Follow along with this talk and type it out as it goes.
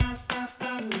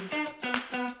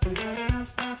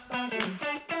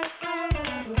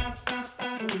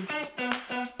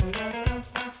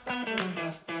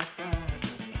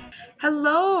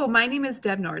my name is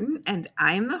Deb Norton, and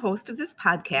I am the host of this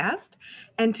podcast.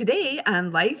 And today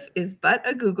on Life is But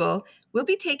a Google, we'll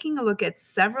be taking a look at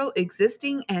several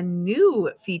existing and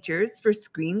new features for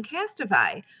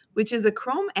Screencastify, which is a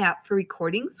Chrome app for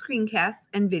recording screencasts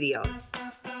and videos.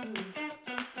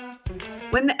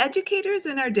 When the educators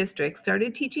in our district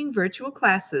started teaching virtual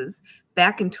classes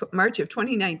back in March of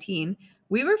 2019,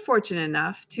 we were fortunate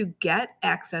enough to get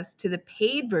access to the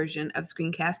paid version of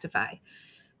Screencastify.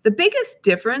 The biggest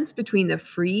difference between the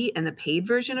free and the paid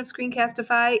version of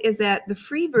Screencastify is that the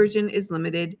free version is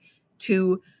limited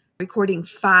to recording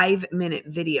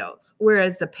 5-minute videos,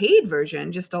 whereas the paid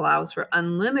version just allows for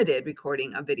unlimited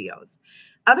recording of videos.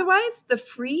 Otherwise, the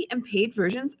free and paid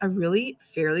versions are really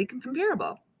fairly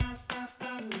comparable.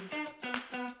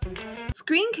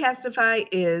 Screencastify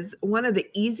is one of the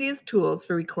easiest tools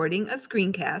for recording a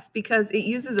screencast because it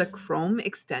uses a Chrome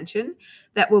extension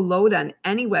that will load on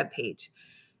any web page.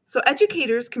 So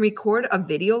educators can record a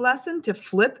video lesson to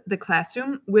flip the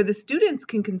classroom where the students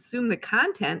can consume the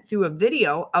content through a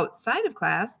video outside of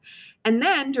class. And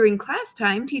then during class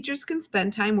time, teachers can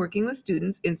spend time working with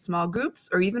students in small groups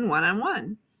or even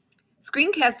one-on-one.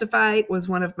 Screencastify was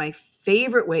one of my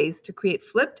favorite ways to create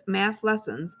flipped math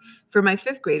lessons for my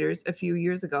fifth graders a few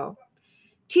years ago.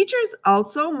 Teachers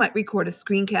also might record a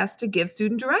screencast to give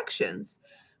student directions,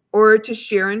 or to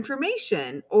share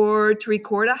information, or to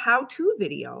record a how-to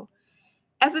video.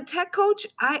 As a tech coach,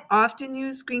 I often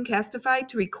use Screencastify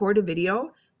to record a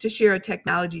video to share a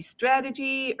technology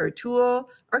strategy or tool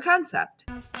or concept.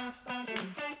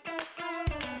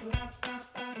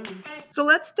 So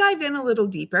let's dive in a little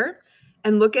deeper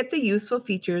and look at the useful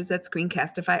features that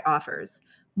Screencastify offers.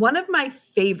 One of my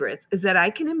favorites is that I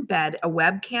can embed a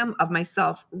webcam of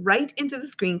myself right into the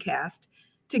screencast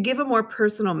to give a more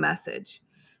personal message.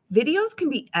 Videos can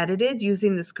be edited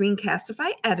using the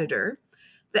Screencastify editor.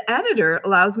 The editor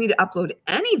allows me to upload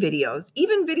any videos,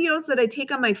 even videos that I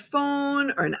take on my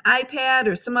phone or an iPad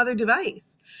or some other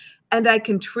device. And I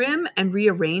can trim and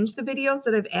rearrange the videos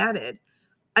that I've added.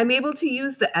 I'm able to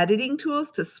use the editing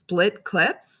tools to split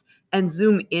clips and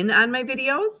zoom in on my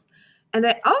videos. And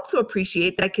I also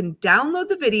appreciate that I can download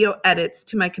the video edits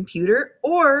to my computer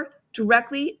or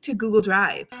directly to Google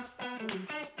Drive.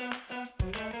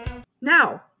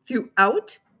 Now,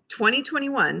 throughout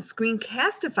 2021,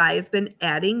 Screencastify has been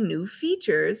adding new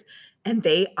features, and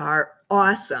they are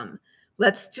awesome.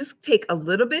 Let's just take a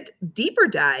little bit deeper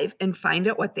dive and find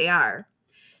out what they are.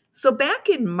 So back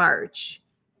in March,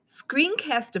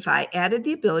 Screencastify added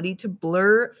the ability to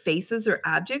blur faces or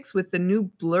objects with the new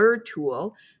blur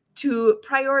tool to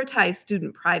prioritize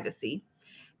student privacy.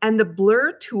 And the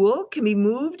blur tool can be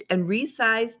moved and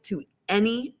resized to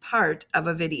any part of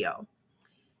a video.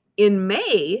 In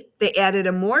May, they added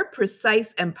a more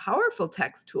precise and powerful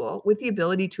text tool with the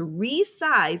ability to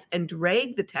resize and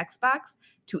drag the text box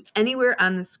to anywhere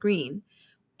on the screen.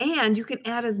 And you can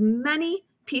add as many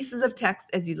pieces of text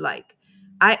as you'd like.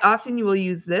 I often will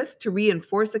use this to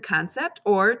reinforce a concept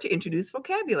or to introduce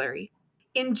vocabulary.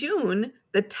 In June,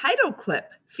 the title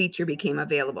clip feature became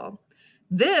available.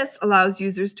 This allows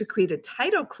users to create a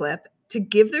title clip to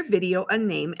give their video a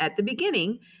name at the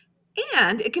beginning,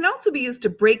 and it can also be used to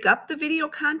break up the video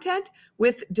content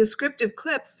with descriptive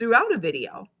clips throughout a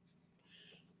video.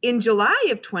 In July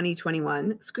of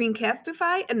 2021,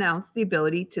 Screencastify announced the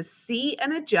ability to see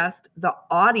and adjust the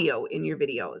audio in your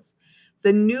videos.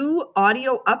 The new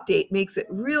audio update makes it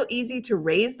real easy to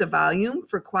raise the volume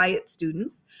for quiet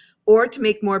students or to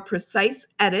make more precise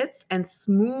edits and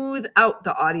smooth out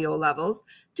the audio levels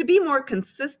to be more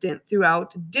consistent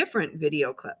throughout different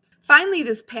video clips. Finally,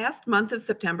 this past month of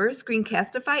September,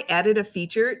 Screencastify added a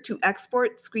feature to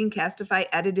export Screencastify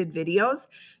edited videos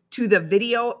to the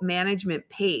video management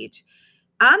page.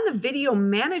 On the video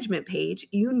management page,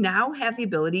 you now have the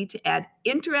ability to add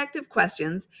interactive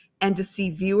questions and to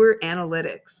see viewer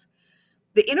analytics.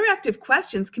 The interactive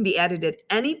questions can be added at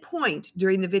any point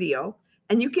during the video,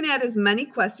 and you can add as many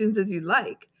questions as you'd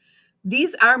like.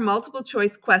 These are multiple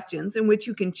choice questions in which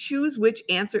you can choose which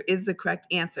answer is the correct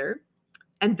answer,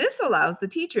 and this allows the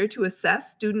teacher to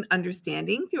assess student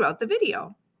understanding throughout the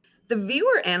video. The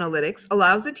viewer analytics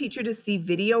allows the teacher to see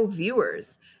video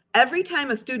viewers. Every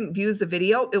time a student views the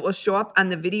video, it will show up on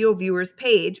the video viewers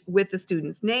page with the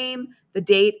student's name, the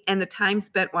date, and the time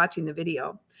spent watching the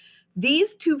video.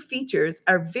 These two features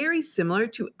are very similar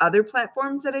to other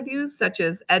platforms that I've used, such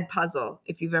as Edpuzzle,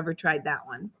 if you've ever tried that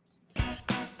one.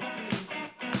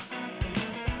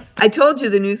 I told you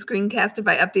the new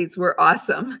Screencastify updates were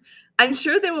awesome. I'm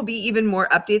sure there will be even more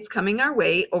updates coming our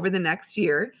way over the next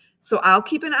year, so I'll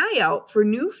keep an eye out for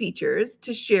new features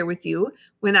to share with you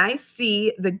when I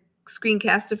see the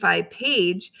Screencastify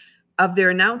page of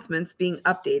their announcements being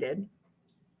updated.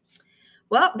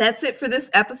 Well, that's it for this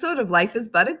episode of Life is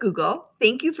But a Google.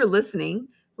 Thank you for listening.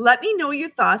 Let me know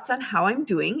your thoughts on how I'm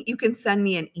doing. You can send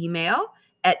me an email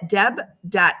at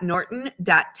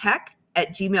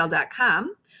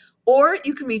deb.norton.tech@gmail.com, or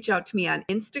you can reach out to me on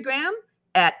Instagram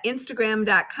at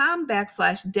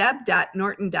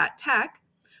instagram.com/deb.norton.tech,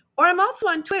 or I'm also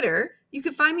on Twitter. You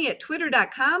can find me at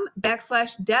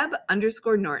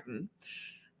twitter.com/deb_Norton.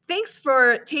 Thanks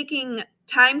for taking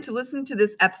time to listen to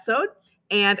this episode,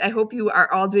 and I hope you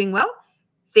are all doing well.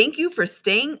 Thank you for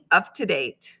staying up to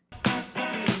date.